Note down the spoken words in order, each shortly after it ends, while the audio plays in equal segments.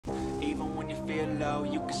you feel low,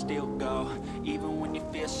 you can still go. Even when you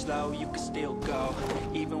feel slow, you can still go.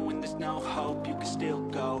 Even when there's no hope, you can still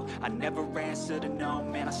go. I never answer to no,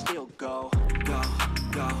 man, I still go. Go,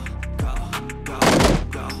 go, go, go,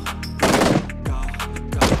 go, go, go,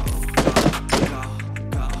 go,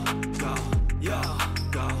 go, go, yo,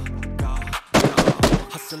 go, go, go.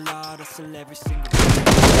 Hustle hard, hustle every single day.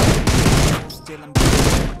 Still I'm in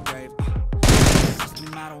my grave.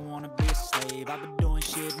 System, I don't wanna be a slave. I've been doing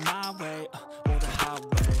shit my way, or the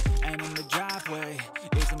highway. And in the driveway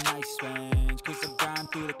is a nice range. Cause I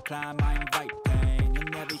grind through the climb, I invite pain.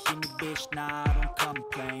 You'll never hear me, bitch, nah, I don't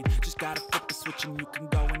complain. Just gotta flip the switch and you can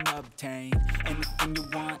go and obtain anything you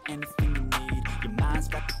want, anything you need. Your mind's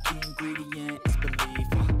got the key ingredient, it's belief.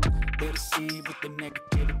 They'll deceive with the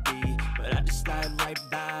negativity, but I just slide right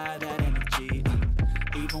by that energy.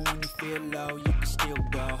 Even when you feel low, you can still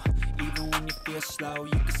go. Even when you feel slow,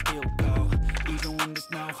 you can still go. Even when there's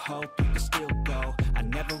no hope, you can still go. I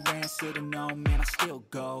never answer to no, man, I still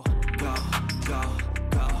go. Go, go,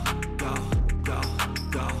 go, go, go, go,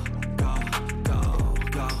 go, go, go, go,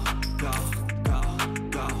 go, go, go,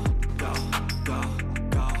 go,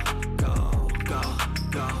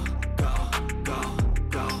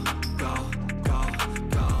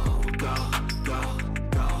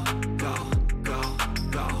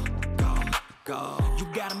 go, go, go. You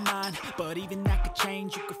got a mind, but even that could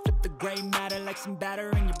change. You could flip the gray matter like some batter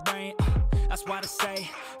in your brain. That's why they say,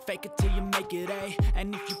 fake it till you make it A.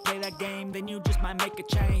 And if you play that game, then you just might make a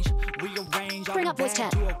change. Rearrange all the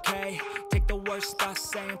bad to okay. Take the worst thoughts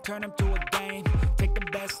saying, turn them to a game. Take the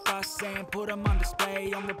best thoughts saying, put them on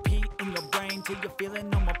display. On repeat in your brain till you're feeling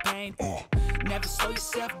no more pain. Never slow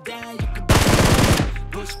yourself down, you can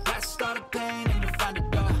push past all the pain and you'll find a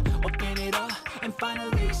door. Open it up and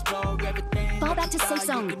finally explore everything. Fall back to safe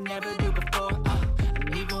zone. You could never do before.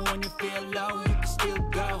 And even when you feel low, you can still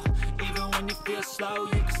go. Even when you feel slow,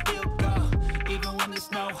 you can still go. Even when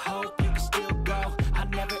there's no hope, you can still go. I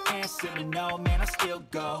never answer to no, man, I still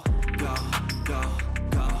go. Go, go,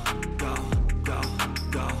 go, go, go, go,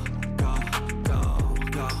 go, go, go,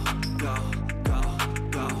 go, go, go,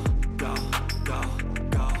 go, go, go,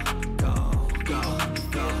 go, go. Even when you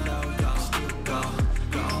feel low, you can still go.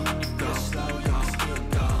 Even when you feel slow, you can still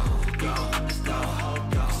go. Even when there's no hope,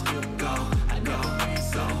 you can still go. I never answer to no, man, I still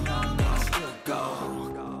go.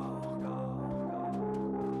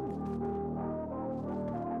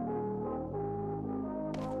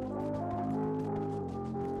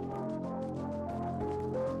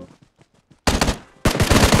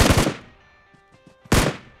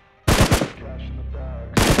 Cash in the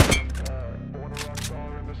bag, stay intact. Born a rock star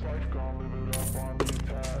in this life, gon' live it up on the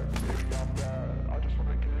attack. Baby, I'm bad. I just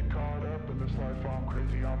wanna get caught up in this life. I'm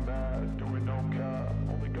crazy, I'm mad. Doing no cap.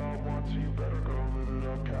 Only God wants you, better go live it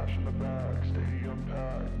up. Cash in the bag, stadium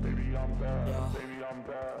packed. Baby, I'm bad. Baby, I'm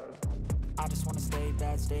bad. I just wanna stay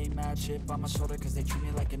bad, stay mad. Chip on my shoulder cause they treat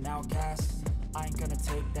me like an outcast. I ain't gonna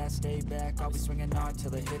take that, stay back. I'll be swinging hard till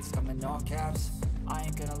the hits come in all caps. I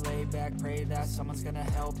ain't gonna lay back, pray that someone's gonna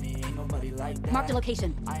help me. Ain't nobody like that. Mark the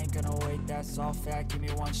location. I ain't gonna wait, that's all fact. Give me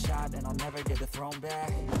one shot and I'll never get the throne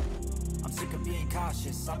back. I'm sick of being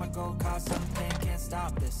cautious. I'ma go cause something, can't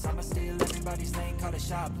stop this. I'ma steal everybody's lane, call it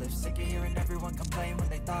shoplift. Sick of hearing everyone complain when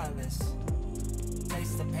they thoughtless.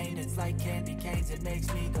 Taste the pain, it's like candy canes. It makes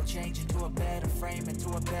me go change into a better frame, into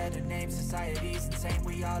a better name. Society's insane,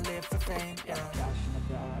 we all live for fame, yeah. Cash in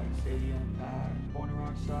the bag, stadium packed. Born a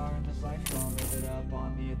rock star in this life, don't live it up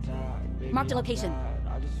on the attack. Baby, Mark the location.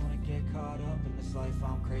 I just wanna get caught up in this life.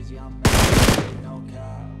 I'm crazy, I'm mad. No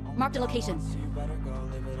cap. Mark the location. So you better go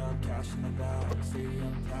live it up. Cash in the bag,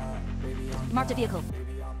 stadium packed. Baby, I'm Mark the bad. vehicle.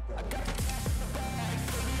 Baby, I'm bad.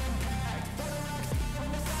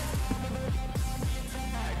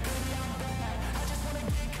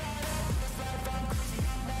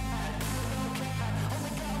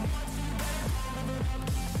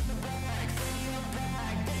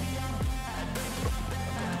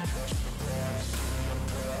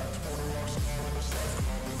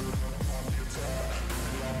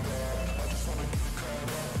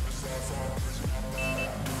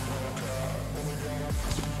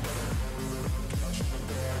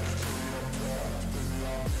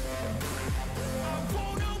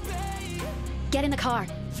 Get in the car.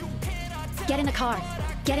 Get in the car.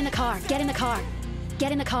 Get in the car. Get in the car.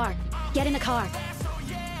 Get in the car. Get in the car.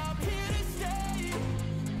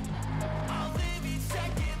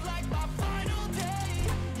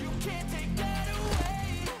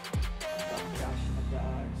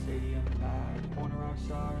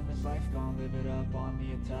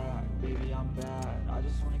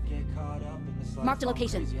 Mark the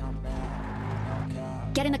location.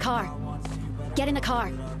 Get in the car. Get in the car.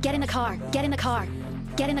 Get in the car. Get in the car.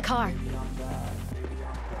 Get in the car.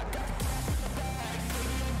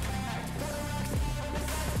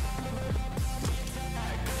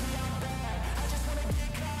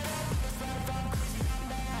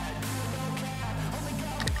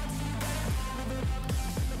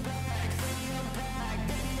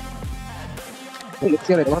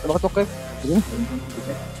 Xe này nó tốt cái đúng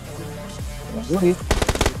đi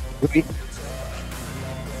đi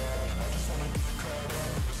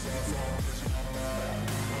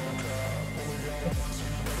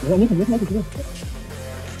nó nhớ thì cái độ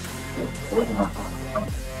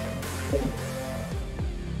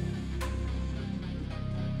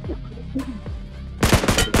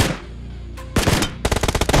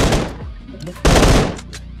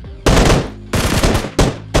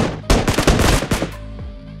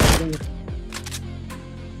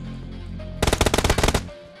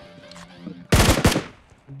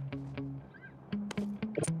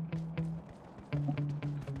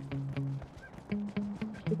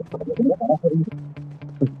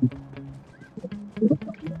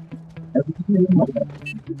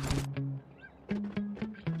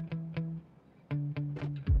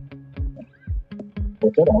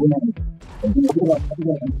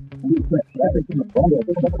này cũng có được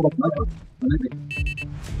cái có được